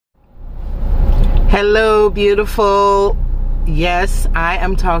Hello, beautiful. Yes, I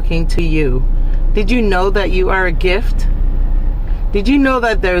am talking to you. Did you know that you are a gift? Did you know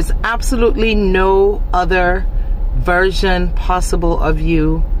that there's absolutely no other version possible of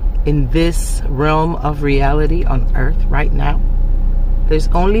you in this realm of reality on earth right now? There's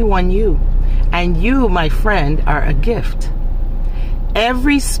only one you. And you, my friend, are a gift.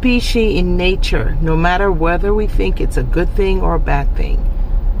 Every species in nature, no matter whether we think it's a good thing or a bad thing,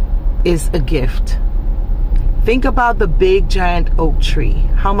 is a gift. Think about the big giant oak tree,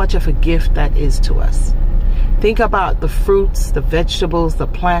 how much of a gift that is to us. Think about the fruits, the vegetables, the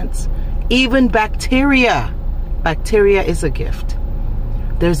plants, even bacteria. Bacteria is a gift.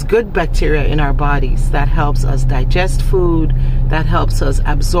 There's good bacteria in our bodies that helps us digest food, that helps us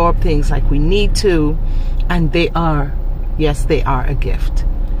absorb things like we need to, and they are, yes, they are a gift.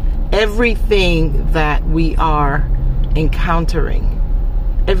 Everything that we are encountering,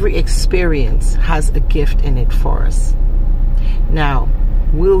 every experience has a gift in it for us. Now,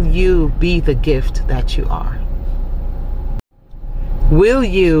 will you be the gift that you are? Will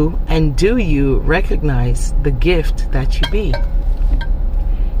you and do you recognize the gift that you be?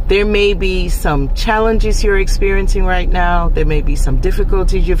 There may be some challenges you're experiencing right now. There may be some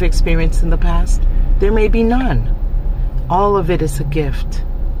difficulties you've experienced in the past. There may be none. All of it is a gift.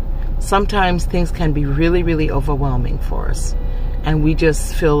 Sometimes things can be really, really overwhelming for us. And we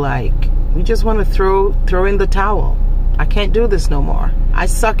just feel like we just want to throw in the towel. I can't do this no more. I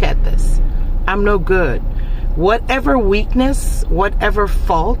suck at this. I'm no good. Whatever weakness, whatever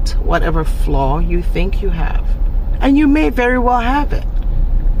fault, whatever flaw you think you have, and you may very well have it,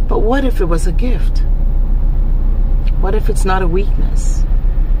 but what if it was a gift? What if it's not a weakness?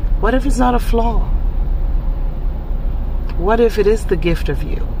 What if it's not a flaw? What if it is the gift of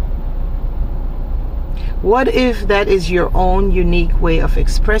you? What if that is your own unique way of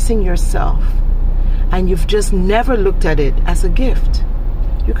expressing yourself and you've just never looked at it as a gift?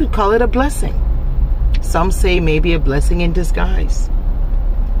 You could call it a blessing. Some say maybe a blessing in disguise.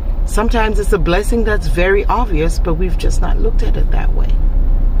 Sometimes it's a blessing that's very obvious, but we've just not looked at it that way.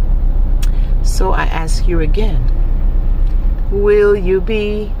 So I ask you again, will you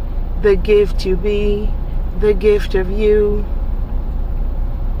be the gift you be, the gift of you?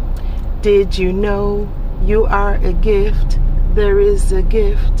 Did you know you are a gift? There is a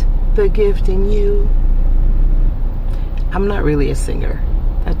gift, the gift in you. I'm not really a singer.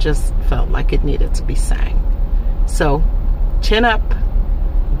 That just felt like it needed to be sang. So, chin up.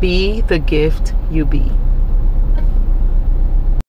 Be the gift you be.